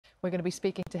We're going to be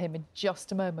speaking to him in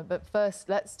just a moment, but first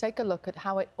let's take a look at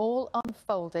how it all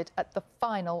unfolded at the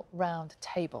final round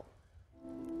table.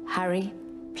 Harry,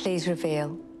 please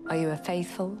reveal, are you a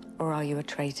faithful or are you a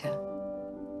traitor?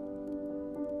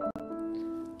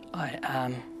 I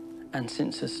am, and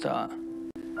since the start.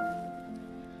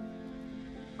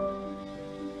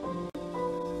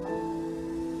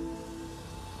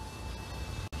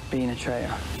 Being a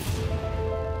traitor.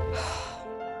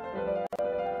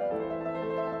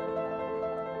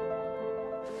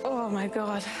 Oh, my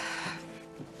God.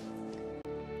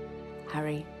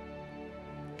 Harry,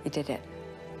 you did it.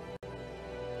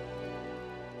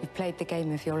 You've played the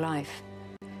game of your life.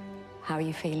 How are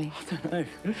you feeling? I don't know.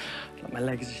 Like my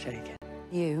legs are shaking.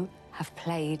 You have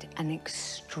played an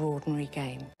extraordinary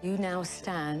game. You now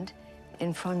stand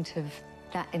in front of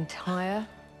that entire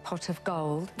pot of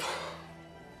gold,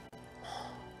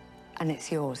 and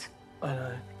it's yours. I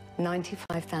know.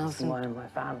 £95,150. Mine and my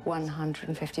family.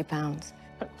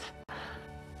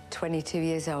 22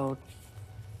 years old.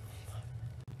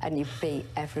 And you beat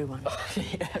everyone.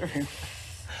 Yeah, everyone.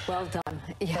 Well done.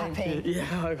 Are you happy?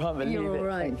 Yeah, I can't believe it. You're all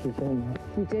right. Thank you so much.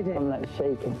 You did it. I'm like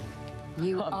shaking.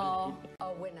 You are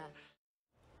a winner.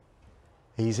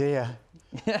 He's here.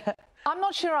 I'm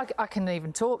not sure I can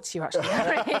even talk to you, actually,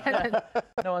 Harry.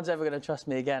 No one's ever going to trust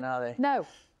me again, are they? No.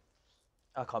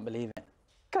 I can't believe it.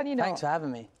 Can you not? Thanks for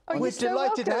having me. Oh, We're you're so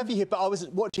delighted to welcome. have you here, but I was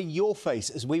watching your face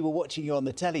as we were watching you on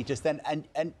the telly just then, and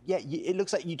yeah, it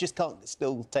looks like you just can't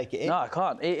still take it in. No, I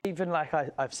can't. Even like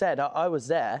I've said, I was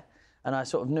there and I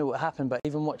sort of knew what happened, but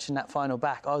even watching that final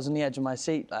back, I was on the edge of my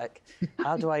seat, like,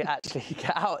 how do I actually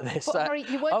get out of this? But like, Harry,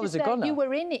 you weren't I just was a there, goner. you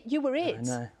were in it. You were it.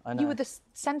 I know. You were the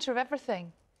centre of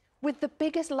everything, with the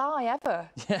biggest lie ever.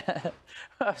 Yeah,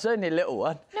 it's only a little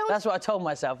one. No, that's what I told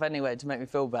myself anyway, to make me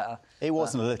feel better. It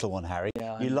wasn't a little one, Harry.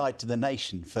 Yeah, I you know. lied to the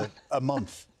nation for a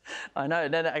month. I know,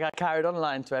 then I got carried on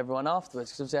lying to everyone afterwards,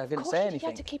 because obviously I couldn't say You anything.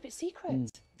 had to keep it secret.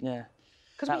 Yeah.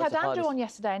 Because That we was had the Andrew hardest. on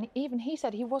yesterday, and even he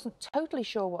said he wasn't totally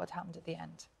sure what had happened at the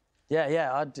end.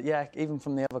 Yeah, even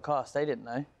from the other cast, they didn't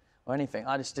know or anything.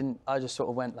 I just sort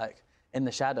of went like in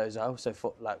the shadows. I also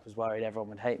was worried everyone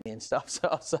would hate me and stuff. So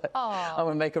I was like, Aww. I'm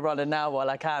gonna make a runner now while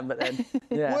I can. But then,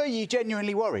 yeah. Were you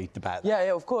genuinely worried about that?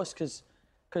 Yeah, of course, because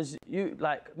you,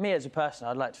 like, me as a person,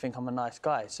 I'd like to think I'm a nice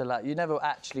guy. So like, you never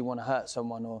actually want to hurt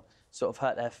someone or sort of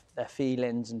hurt their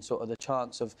feelings and sort of the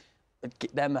chance of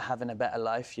them having a better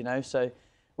life, you know. So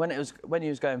when you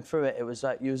was going through it, it was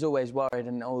like you was always worried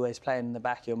and always playing in the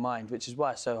back of your mind, which is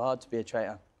why it's so hard to be a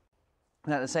traitor.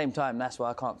 And at the same time, that's why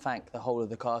I can't thank the whole of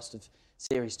the cast of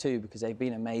Series 2, because they've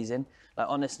been amazing. Like,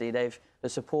 honestly, the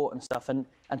support and stuff. And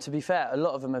to be fair, a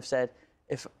lot of them have said,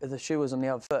 if the shoe was on the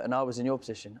other foot and I was in your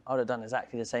position, I would have done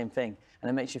exactly the same thing. And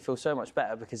it makes you feel so much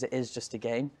better because it is just a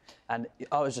game. And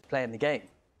I was just playing the game.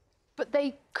 But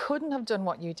they couldn't have done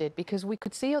what you did, because we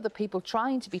could see other people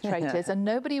trying to be traitors, and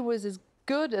nobody was as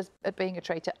good at being a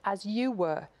traitor as you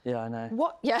were. Yeah, I know.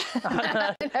 What? Yeah.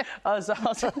 I know.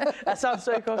 That sounds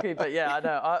so cocky, but yeah, I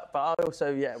know. But I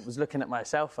also, was looking at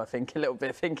myself, I think, a little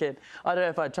bit, thinking, I don't know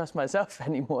if I trust myself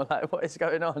anymore, like, what is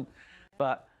going on?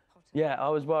 But yeah, I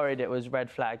was worried it was red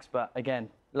flags, but again,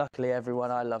 luckily everyone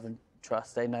I love and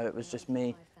trust, they know it was just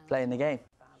me playing the game.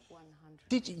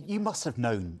 You must have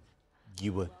known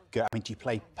you were good. I mean, do you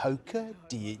play poker?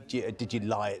 Did you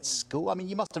lie at school? I mean,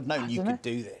 you must have known you could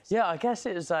do this. Yeah, I guess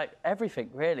it was like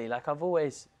everything, really. Like, I've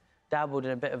always dabbled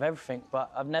in a bit of everything,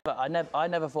 but I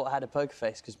never thought I had a poker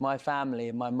face, because my family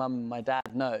and my mum and my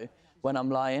dad know when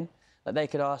I'm lying. Like, they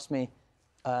could ask me,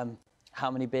 how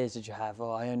many beers did you have?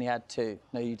 Oh, I only had 2.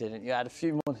 No, you didn't. You had a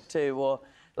few more than 2. Or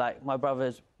like my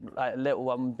brother's, like, little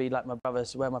one would be like my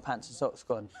brother's, where my pants and socks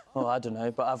gone? Oh, I don't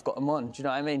know, but I've got them on. Do you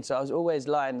know what I mean? So I was always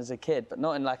lying as a kid, but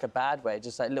not in like a bad way,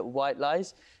 just like little white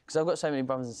lies. Because I've got so many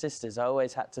brothers and sisters, I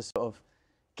always had to sort of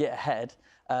get ahead.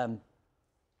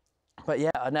 But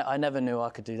yeah, I never knew I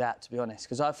could do that, to be honest,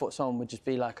 because I thought someone would just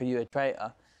be like, are you a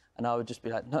traitor? And I would just be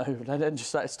like, no, and then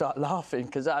just like start laughing,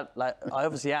 because I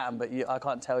obviously am, but I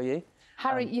can't tell you.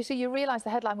 Harry, you see, you realise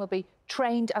the headline will be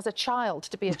trained as a child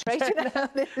to be a traitor.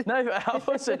 No, I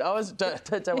wasn't.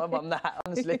 Don't tell my mum that,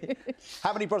 honestly.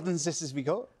 How many brothers and sisters have you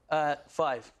got?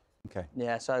 5. Okay.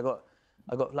 Yeah, so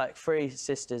I got like 3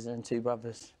 sisters and 2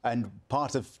 brothers. And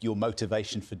part of your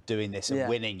motivation for doing this and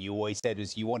winning, you always said,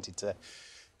 was you wanted to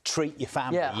treat your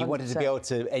family. Yeah, you wanted to be able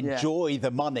to enjoy the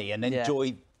money and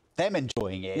enjoy them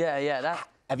enjoying it. Yeah.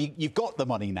 You've got the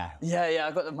money now? Yeah,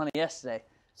 I got the money yesterday.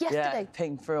 Yesterday? Yeah,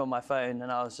 pinged through on my phone,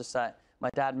 and I was just like, my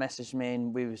dad messaged me,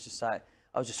 and we was just like,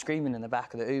 I was just screaming in the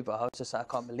back of the Uber. I was just like, I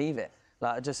can't believe it.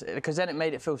 Like, just because then it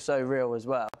made it feel so real as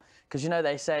well. Because, you know,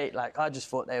 they say, like, I just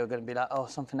thought they were going to be like, oh,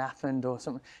 something happened or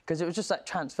something. Because it was just, like,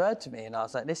 transferred to me. And I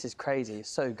was like, this is crazy. It's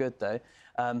so good, though.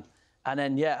 And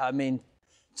then, yeah, I mean,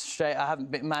 I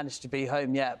haven't managed to be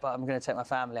home yet, but I'm going to take my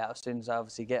family out as soon as I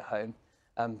obviously get home.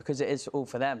 Because it is all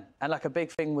for them. And, like, a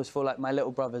big thing was for, like, my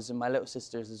little brothers and my little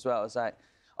sisters as well. It's like,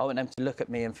 I want them to look at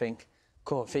me and think,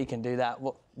 cool, if he can do that,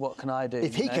 what can I do?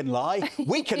 If he can lie,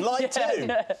 we can lie too.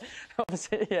 Yeah.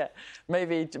 Obviously, yeah.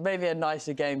 Maybe a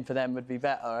nicer game for them would be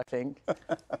better, I think.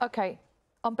 OK,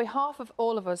 on behalf of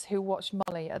all of us who watched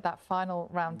Molly at that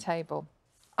final round table,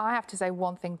 I have to say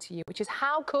one thing to you, which is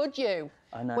how could you?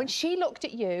 I know. When she looked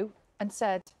at you and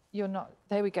said, you're not,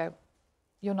 there we go,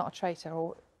 you're not a traitor,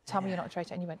 or tell me you're not a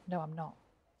traitor, and you went, no, I'm not.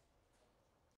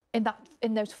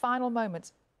 In those final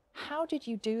moments, how did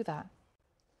you do that?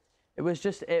 It was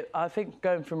just, I think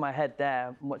going through my head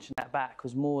there, and watching that back,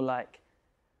 was more like,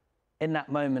 in that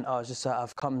moment, I was just like,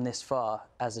 I've come this far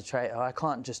as a traitor. I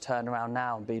can't just turn around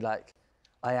now and be like,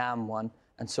 I am one,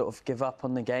 and sort of give up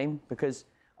on the game, because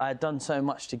I had done so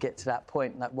much to get to that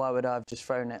point. Like, why would I have just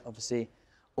thrown it, obviously,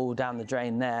 all down the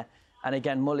drain there? And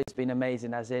again, Molly's been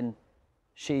amazing, as in,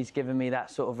 she's given me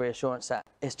that sort of reassurance that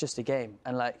it's just a game.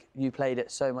 And, like, you played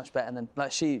it so much better than...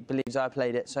 Like, she believes I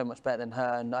played it so much better than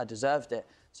her, and I deserved it.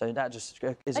 So that just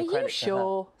is a credit to her. Are you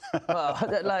sure?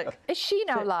 Well, like... Is she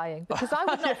now lying? Because I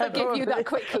would not forgive you that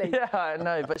quickly. Yeah, I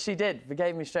know, but she did.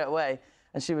 Forgave me straight away.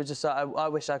 And she was just like, I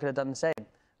wish I could have done the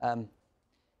same.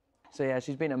 So, yeah,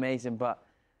 she's been amazing. But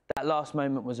that last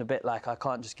moment was a bit like, I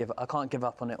can't give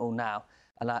up on it all now.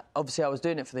 And obviously I was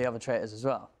doing it for the other traitors as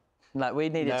well. Like, we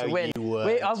needed to win. You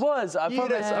weren't. I was. I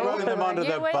promise. I was. Them under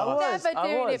the bus. You were never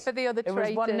doing it for the other traitors.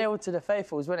 It was 1-0 to the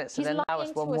Faithfuls, wasn't it? So He's then now lying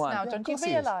it's to us 1-1. now, don't you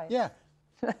realise? Yeah.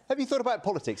 Have you thought about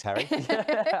politics, Harry?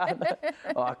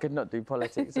 Oh, I could not do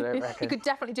politics, I don't reckon. You could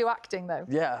definitely do acting, though.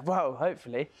 Yeah, well,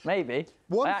 hopefully, maybe.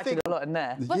 I acted a lot in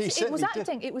there. But it was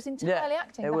acting. It was entirely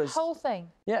acting. The whole thing.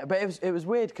 Yeah, but it was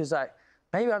weird because, like,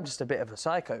 maybe I'm just a bit of a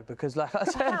psycho because, like I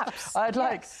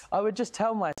said, I would just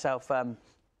tell myself,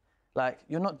 like,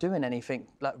 you're not doing anything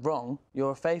like wrong.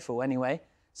 You're a faithful anyway.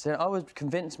 So I would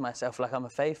convince myself like I'm a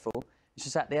faithful. It's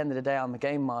just at the end of the day, I'm a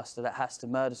game master that has to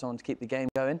murder someone to keep the game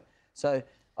going. So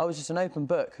I was just an open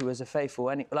book who was a faithful.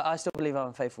 Like, I still believe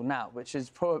I'm a faithful now, which is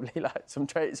probably like some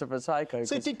traits of a psycho.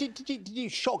 So did you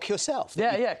shock yourself?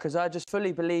 Yeah, because I just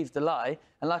fully believed the lie.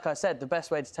 And like I said, the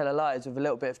best way to tell a lie is with a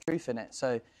little bit of truth in it.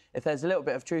 So if there's a little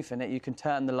bit of truth in it, you can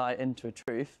turn the lie into a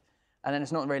truth. And then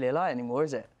it's not really a lie anymore,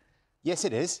 is it? Yes,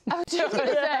 it is. Oh,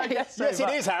 yeah, I guess so, yes, it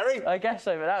is, Harry. I guess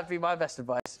so, but that would be my best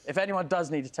advice. If anyone does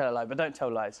need to tell a lie, but don't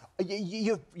tell lies.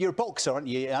 You're a boxer, aren't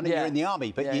you? I know you're in the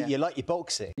army, but you like your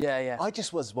boxing. Yeah, yeah. I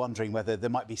just was wondering whether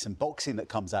there might be some boxing that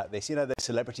comes out of this. You know, the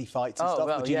celebrity fights and stuff.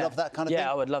 Well, would you love that kind of thing?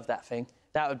 Yeah, I would love that thing.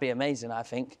 That would be amazing, I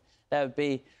think. That would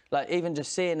be, like, even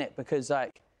just seeing it, because,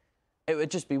 like, it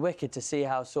would just be wicked to see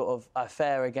how sort of I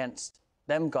fare against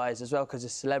them guys as well, because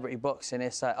it's celebrity boxing.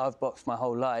 It's like, I've boxed my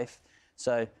whole life,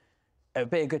 so it would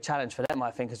be a good challenge for them,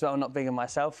 I think, as well, not bigging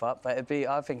myself up, but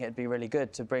I think it'd be really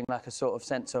good to bring, like, a sort of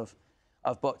sense of,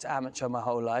 I've boxed amateur my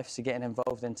whole life, so getting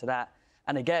involved into that.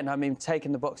 And again, I mean,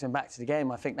 taking the boxing back to the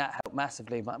game, I think that helped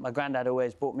massively. My granddad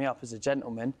always brought me up as a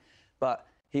gentleman, but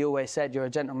he always said, you're a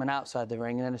gentleman outside the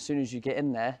ring, and then as soon as you get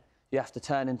in there, you have to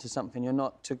turn into something you're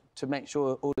not, to make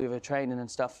sure all of your training and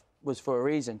stuff was for a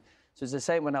reason. So it's the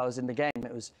same when I was in the game.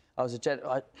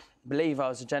 I believe I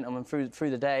was a gentleman through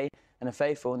the day and a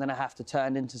faithful, and then I have to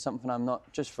turn into something I'm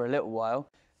not just for a little while,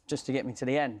 just to get me to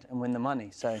the end and win the money.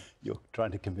 So you're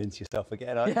trying to convince yourself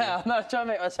again, aren't you? Yeah, I'm not trying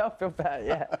to make myself feel better.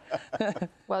 Yeah.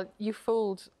 Well, you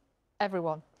fooled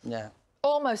everyone. Yeah.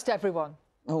 Almost everyone.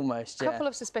 Almost. Yeah. A couple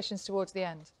of suspicions towards the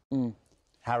end.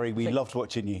 Harry, we loved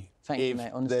watching you. Thank you, mate.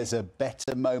 Honestly. There's a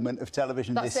better moment of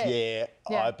television this year,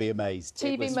 I'd be amazed.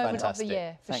 TV it was moment fantastic. of the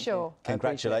year, for Thank sure. you.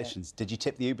 Congratulations. Did you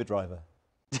tip the Uber driver?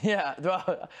 Yeah,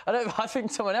 well, I think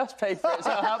someone else paid for it, so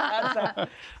how bad is that?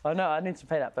 Oh, no, I need to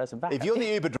pay that person back. If you're the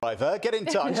Uber driver, get in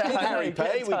touch. Did Harry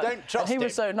pay? We don't trust him. He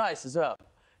was so nice as well.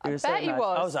 I bet he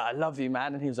was. I was like, I love you,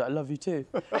 man. And he was like, I love you too.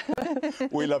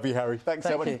 We love you, Harry. Thanks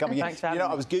so much for coming in. Thanks for having me.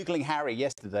 I was Googling Harry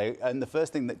yesterday, and the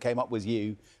first thing that came up was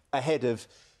you, ahead of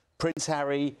Prince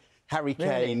Harry, Harry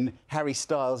Kane, Harry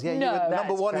Styles. Yeah, you were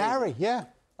number one crazy. Harry, yeah.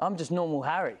 I'm just normal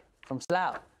Harry from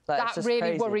Slough. That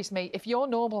really worries me. If you're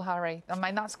normal, Harry, I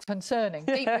mean, that's concerning,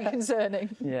 deeply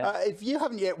concerning. Yeah. If you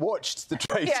haven't yet watched The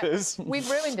Traitors... We've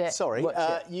ruined it. Sorry,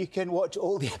 you can watch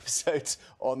all the episodes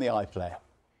on the iPlayer.